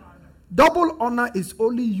 Double honor is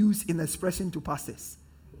only used in expression to pastors,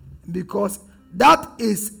 because that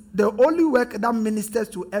is the only work that ministers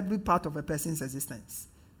to every part of a person's existence.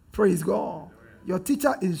 Praise God. Your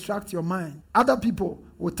teacher instructs your mind. Other people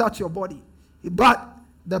will touch your body. But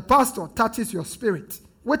the pastor touches your spirit,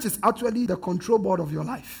 which is actually the control board of your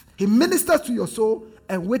life. He ministers to your soul,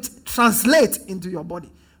 and which translates into your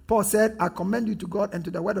body. Paul said, I commend you to God and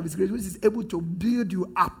to the word of his grace, which is able to build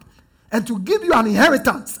you up and to give you an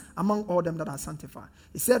inheritance among all them that are sanctified.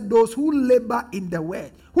 He said, those who labor in the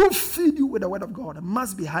word, who feed you with the word of God,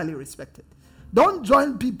 must be highly respected. Don't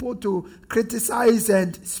join people to criticize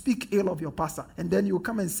and speak ill of your pastor, and then you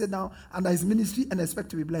come and sit down under his ministry and expect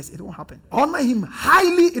to be blessed. It won't happen. Honor him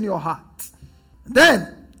highly in your heart.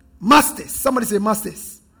 Then, masters. Somebody say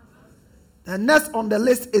masters. The next on the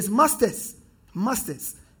list is masters.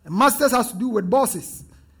 Masters. And masters has to do with bosses.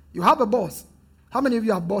 You have a boss. How many of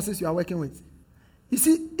you have bosses you are working with? You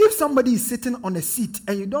see, if somebody is sitting on a seat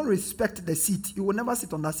and you don't respect the seat, you will never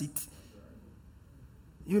sit on that seat.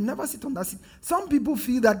 You never sit on that seat. Some people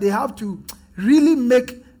feel that they have to really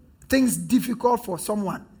make things difficult for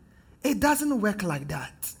someone. It doesn't work like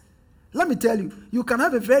that. Let me tell you, you can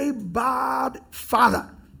have a very bad father,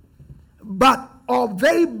 or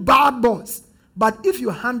very bad boss. But if you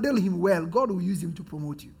handle him well, God will use him to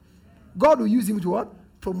promote you. God will use him to what?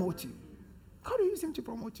 Promote you. God will use him to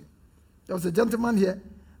promote you. There was a gentleman here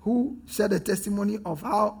who shared a testimony of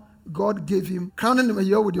how God gave him, crowning him a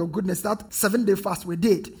year with your goodness. That 7-day fast we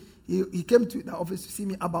did. He came to the office to see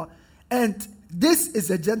me about. And this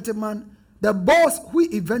is a gentleman, the boss who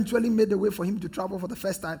eventually made the way for him to travel for the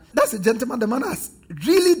first time. That's a gentleman the man has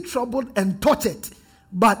really troubled and tortured.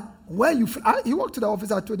 But when he walked to the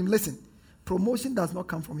office, I told him, listen, promotion does not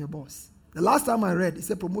come from your boss. The last time I read, it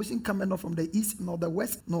said promotion coming not from the east, nor the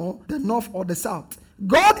west, nor the north or the south.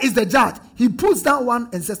 God is the judge. He puts down one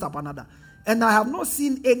and sets up another. And I have not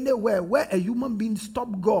seen anywhere where a human being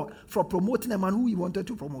stopped God from promoting a man who he wanted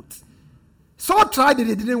to promote. Saul tried it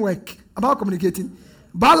didn't work. Am I communicating?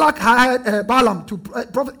 Balak hired Balaam to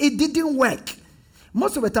prophet. It didn't work.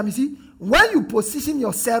 Most of the time, you see, when you position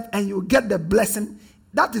yourself and you get the blessing,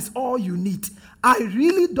 that is all you need. I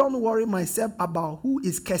really don't worry myself about who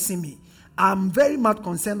is cursing me. I'm very much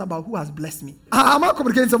concerned about who has blessed me. Am I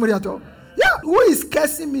communicating somebody at all? Yeah, who is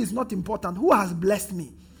cursing me is not important. Who has blessed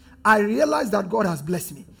me? I realize that God has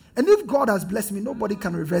blessed me. And if God has blessed me, nobody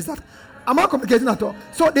can reverse that. Am I communicating at all?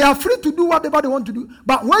 So they are free to do whatever they want to do.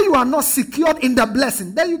 But when you are not secured in the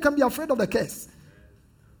blessing, then you can be afraid of the curse.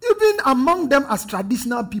 Even among them as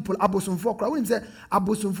traditional people, Abosomfo, when you say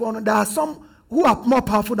Abosomfo, there are some who are more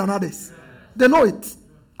powerful than others. They know it.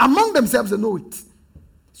 Among themselves, they know it.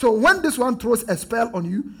 So when this one throws a spell on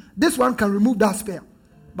you, this one can remove that spell.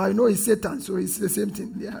 But you know it's Satan, so it's the same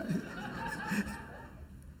thing. Yeah.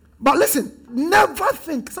 But listen, never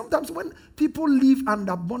think. Sometimes when people live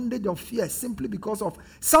under bondage of fear simply because of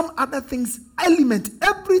some other things,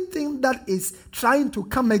 everything that is trying to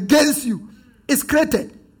come against you is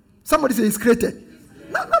created. Somebody say it's created.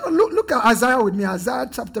 No, look at Isaiah with me. Isaiah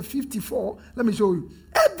chapter 54. Let me show you.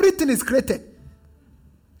 Everything is created.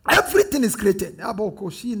 Everything is created.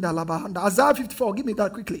 Isaiah 54. Give me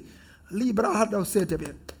that quickly.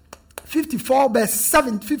 54 verse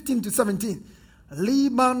 15 to 17.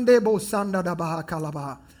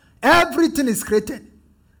 Everything is created.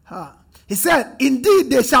 He said, indeed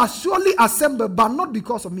they shall surely assemble, but not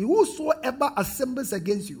because of me. Whosoever assembles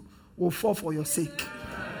against you will fall for your sake.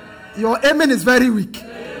 Your amen is very weak.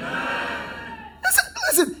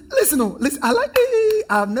 Listen.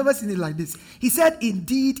 I have never seen it like this. He said,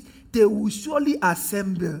 indeed, they will surely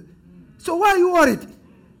assemble. So why are you worried?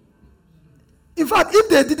 In fact, if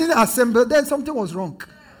they didn't assemble, then something was wrong.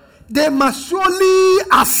 They must surely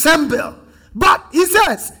assemble. But he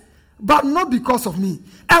says, but not because of me.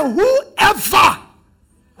 And whoever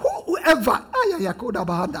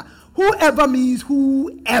means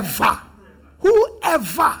whoever.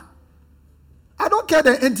 I don't care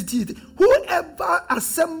the entity. Whoever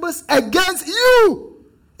assembles against you,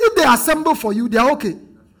 if they assemble for you, they are okay.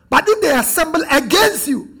 But if they assemble against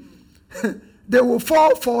you, they will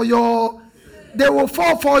fall for your.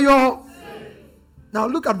 Now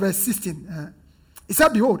look at verse 16. He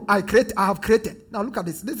said, behold, I have created. Now look at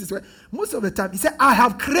this. This is where most of the time he said, I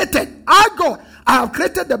have created. I have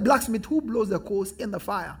created the blacksmith who blows the coals in the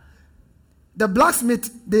fire. The blacksmith,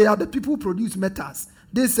 they are the people who produce metals.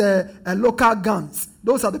 These local guns.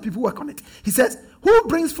 Those are the people who work on it. He says, who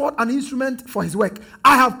brings forth an instrument for his work?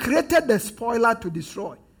 I have created the spoiler to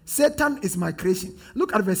destroy. Satan is my creation.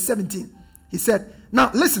 Look at verse 17. He said,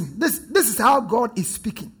 now listen, this is how God is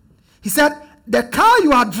speaking. He said, the car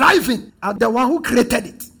you are driving, are the one who created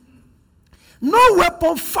it. No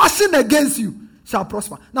weapon fashioned against you shall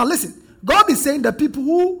prosper. Now listen, God is saying the people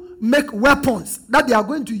who make weapons that they are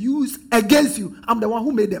going to use against you, I'm the one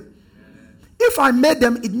who made them. If I made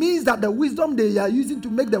them, it means that the wisdom they are using to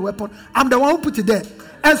make the weapon, I'm the one who put it there.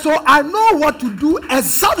 And so I know what to do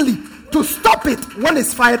exactly to stop it when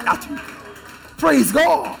it's fired at you. Praise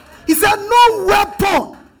God. He said, no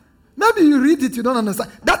weapon. Maybe you read it, you don't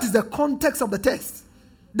understand. That is the context of the text.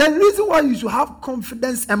 The reason why you should have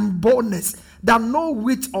confidence and boldness that no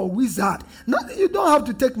witch or wizard. You don't have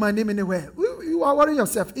to take my name anywhere. You are worrying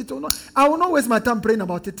yourself. I will not waste my time praying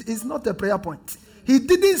about it. It's not a prayer point. He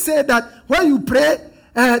didn't say that when you pray,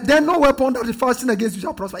 then no weapon that is fashioned against you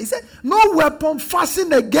shall prosper. He said, no weapon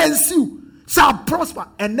fashioned against you shall prosper.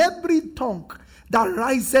 And every tongue that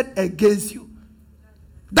riseth against you.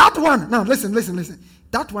 That one, now listen.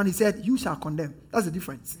 That one he said, you shall condemn. That's the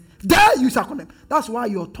difference. There you shall condemn. That's why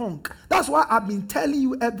your tongue. That's why I've been telling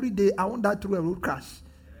you every day, I won't die through a road crash.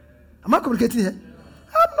 Am I communicating here?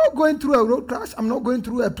 I'm not going through a road crash. I'm not going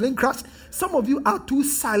through a plane crash. Some of you are too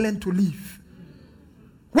silent to live.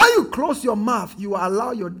 When you close your mouth, you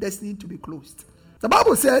allow your destiny to be closed. The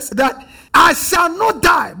Bible says that I shall not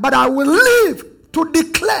die, but I will live to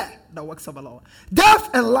declare the works of the Lord. Death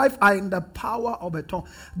and life are in the power of a tongue.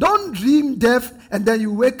 Don't dream death and then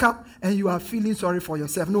you wake up and you are feeling sorry for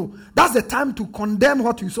yourself. No, that's the time to condemn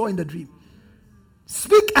what you saw in the dream.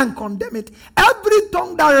 Speak and condemn it. Every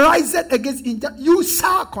tongue that riseth against you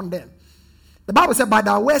shall condemn. The Bible said, by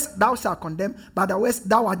thy words thou shalt condemn, by thy words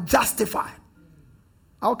thou art justified.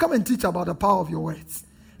 I'll come and teach about the power of your words.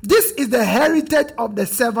 This is the heritage of the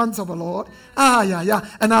servants of the Lord.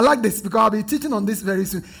 And I like this because I'll be teaching on this very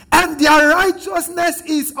soon. And their righteousness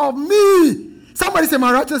is of me. Somebody say,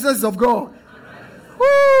 my righteousness is of God.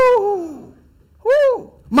 Woo!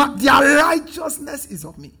 Woo! Their righteousness is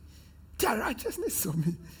of me. Their righteousness is of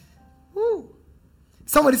me. Woo!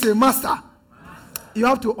 Somebody say, master. You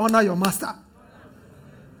have to honor your master.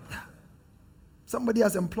 Somebody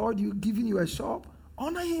has employed you, given you a shop.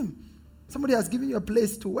 Honor him. Somebody has given you a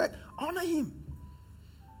place to work. Honor him.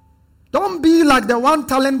 Don't be like the one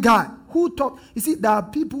talent guy who talk. You see, there are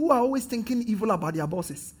people who are always thinking evil about their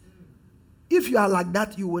bosses. If you are like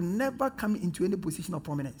that, you will never come into any position of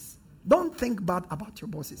prominence. Don't think bad about your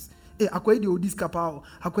bosses. And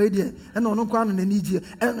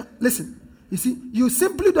listen, you see, you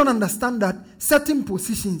simply don't understand that certain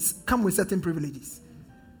positions come with certain privileges.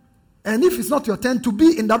 And if it's not your turn to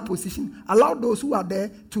be in that position, allow those who are there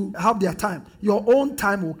to have their time. Your own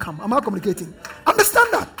time will come. Am I communicating? Understand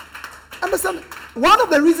that. Understand. One of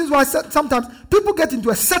the reasons why sometimes people get into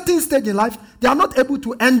a certain stage in life, they are not able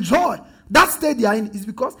to enjoy that stage they are in, is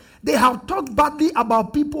because they have talked badly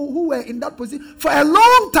about people who were in that position for a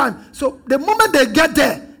long time. So the moment they get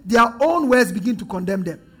there, their own words begin to condemn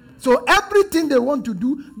them. So everything they want to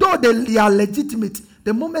do, though they are legitimate,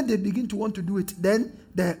 the moment they begin to want to do it, then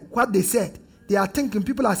what they said, they are thinking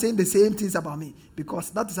people are saying the same things about me,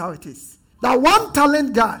 because that is how it is. That one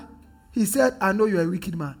talent guy, he said, I know you're a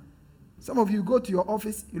wicked man. Some of you go to your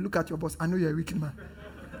office, you look at your boss, I know you're a wicked man.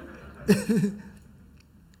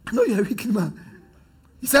 I know you're a wicked man.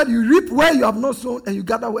 He said, you reap where you have not sown and you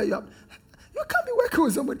gather where you have. You can't be working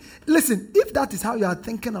with somebody. Listen, if that is how you are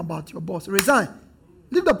thinking about your boss, resign.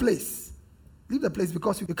 Leave the place. Leave the place,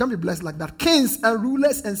 because you can't be blessed like that. Kings and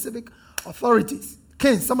rulers and civic authorities.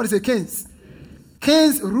 Kings, somebody say kings.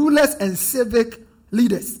 Kings, rulers, and civic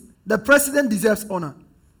leaders. The president deserves honor.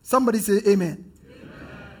 Somebody say amen.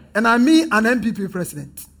 And I mean an MPP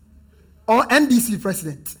president, or NDC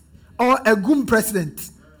president, or a GUM president.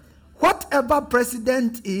 Whatever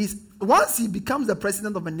president is, once he becomes the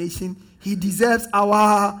president of a nation, he deserves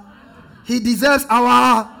our.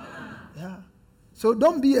 Yeah. So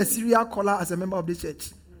don't be a serial caller as a member of the church.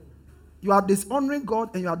 You are dishonoring God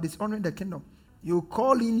and you are dishonoring the kingdom. You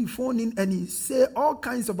call in, you phone in, and you say all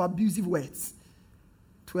kinds of abusive words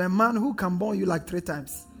to a man who can burn you like 3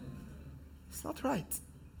 times. It's not right.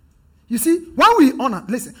 You see, when we honor,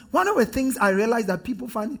 listen, one of the things I realize that people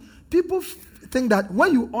think that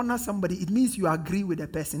when you honor somebody, it means you agree with the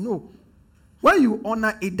person. No. When you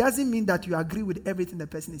honor, it doesn't mean that you agree with everything the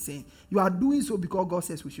person is saying. You are doing so because God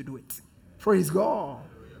says we should do it. Praise God.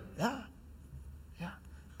 Yeah.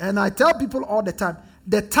 And I tell people all the time,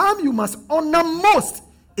 the time you must honor most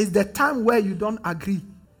is the time where you don't agree.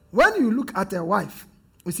 When you look at a wife,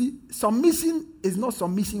 you see, submission is not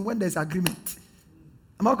submission when there's agreement.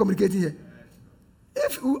 Am I communicating here?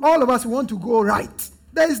 If all of us want to go right,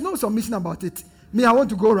 there is no submission about it. Me, I want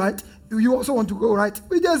to go right. You also want to go right.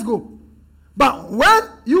 We just go. But when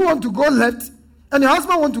you want to go left and your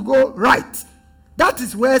husband want to go right, that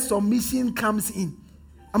is where submission comes in.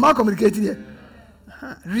 Am I communicating here?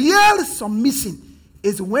 Real submission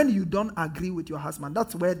is when you don't agree with your husband.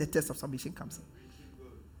 That's where the test of submission comes in.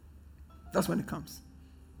 That's when it comes.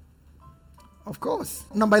 Of course.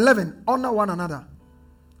 Number 11, honor one another.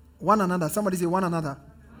 One another. Somebody say one another.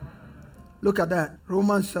 Look at that.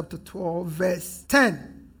 Romans chapter 12, verse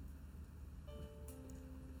 10.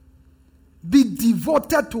 Be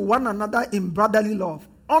devoted to one another in brotherly love.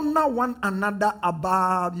 Honor one another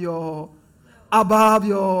above your.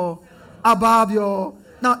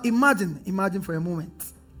 Now imagine for a moment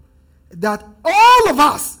that all of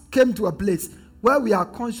us came to a place where we are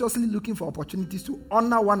consciously looking for opportunities to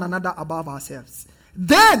honor one another above ourselves.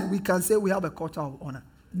 Then we can say we have a culture of honor.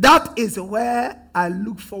 That is where I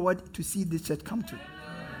look forward to see this church come to.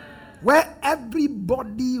 Where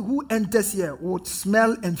everybody who enters here would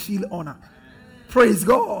smell and feel honor. Praise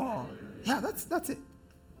God. Yeah, that's it.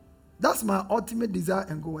 That's my ultimate desire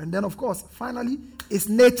and goal. And then, of course, finally, it's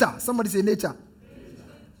nature. Somebody say nature.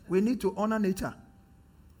 We need to honor nature.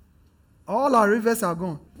 All our rivers are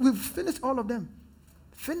gone. We've finished all of them.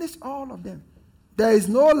 Finished all of them. There is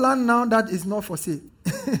no land now that is not for sale.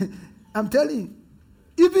 I'm telling you.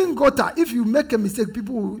 Even Gota, if you make a mistake,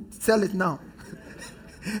 people will sell it now.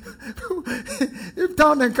 If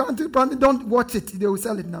town and county don't watch it, they will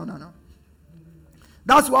sell it now.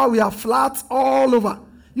 That's why we have flats all over.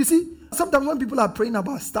 You see, sometimes when people are praying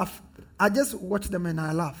about stuff, I just watch them and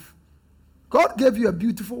I laugh. God gave you a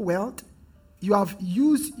beautiful world. You have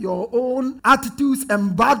used your own attitudes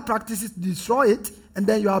and bad practices to destroy it, and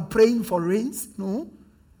then you are praying for rains. No.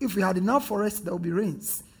 If we had enough forests, there will be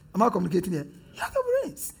rains. Am I communicating here? Yeah, there will be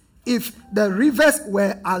rains. If the rivers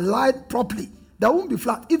were aligned properly, there won't be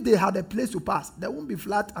flood. If they had a place to pass, there won't be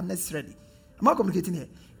flood unnecessarily. Am I communicating here?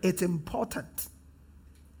 It's important.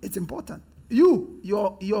 It's important.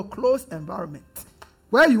 Your close environment,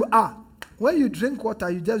 where you are, when you drink water,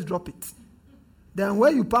 you just drop it. Then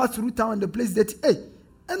when you pass through town, the place that,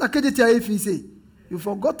 and I can't tell you if you say, you've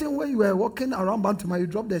forgotten when you were walking around Bantama, you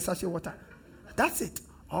dropped the sachet water. That's it.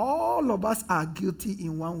 All of us are guilty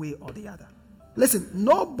in one way or the other. Listen,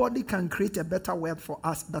 nobody can create a better world for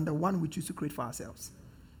us than the one we choose to create for ourselves.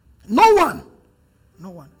 No one. No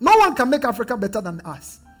one can make Africa better than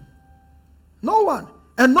us. No one.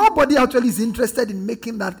 And nobody actually is interested in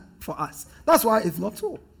making that for us. That's why it's not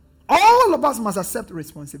so. All of us must accept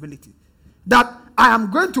responsibility. That I am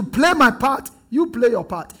going to play my part, you play your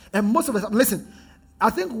part. And most of us, listen, I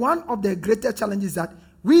think one of the greatest challenges is that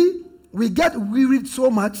we get wearied so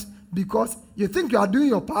much because you think you are doing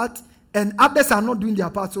your part and others are not doing their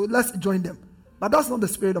part, so let's join them. But that's not the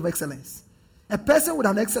spirit of excellence. A person with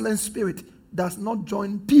an excellent spirit does not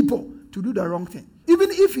join people to do the wrong thing. Even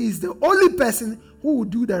if he is the only person who will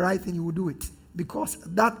do the right thing, he will do it. Because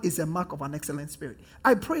that is a mark of an excellent spirit.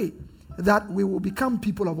 I pray that we will become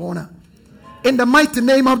people of honor. In the mighty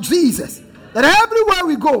name of Jesus. That everywhere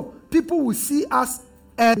we go, people will see us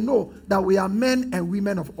and know that we are men and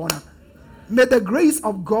women of honor. May the grace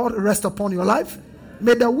of God rest upon your life.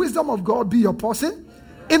 May the wisdom of God be your portion.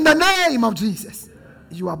 In the name of Jesus,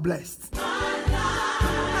 you are blessed.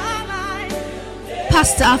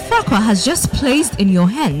 Pastor Afrakwa has just placed in your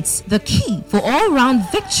hands the key for all-round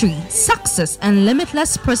victory, success, and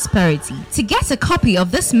limitless prosperity. To get a copy of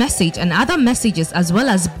this message and other messages as well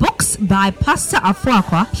as books by Pastor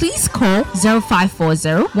Afrakwa, please call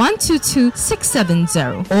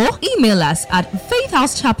 0540-122-670 or email us at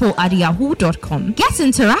faithhousechapel@yahoo.com. Get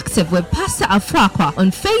interactive with Pastor Afrakwa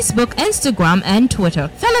on Facebook, Instagram, and Twitter.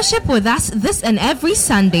 Fellowship with us this and every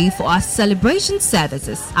Sunday for our celebration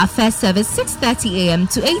services. Our first service 6:30 a.m.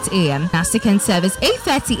 to 8 a.m. Our second service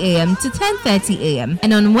 8:30 a.m. to 10:30 a.m.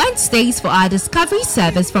 And on Wednesdays for our discovery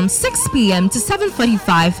service from 6 p.m. to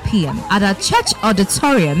 7:45 p.m. at our church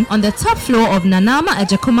auditorium on the top floor of Nanama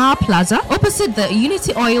Ejekumar Plaza opposite the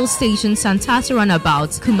Unity Oil Station, Santata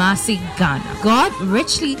Runabout, Kumasi, Ghana. God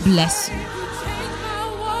richly bless you.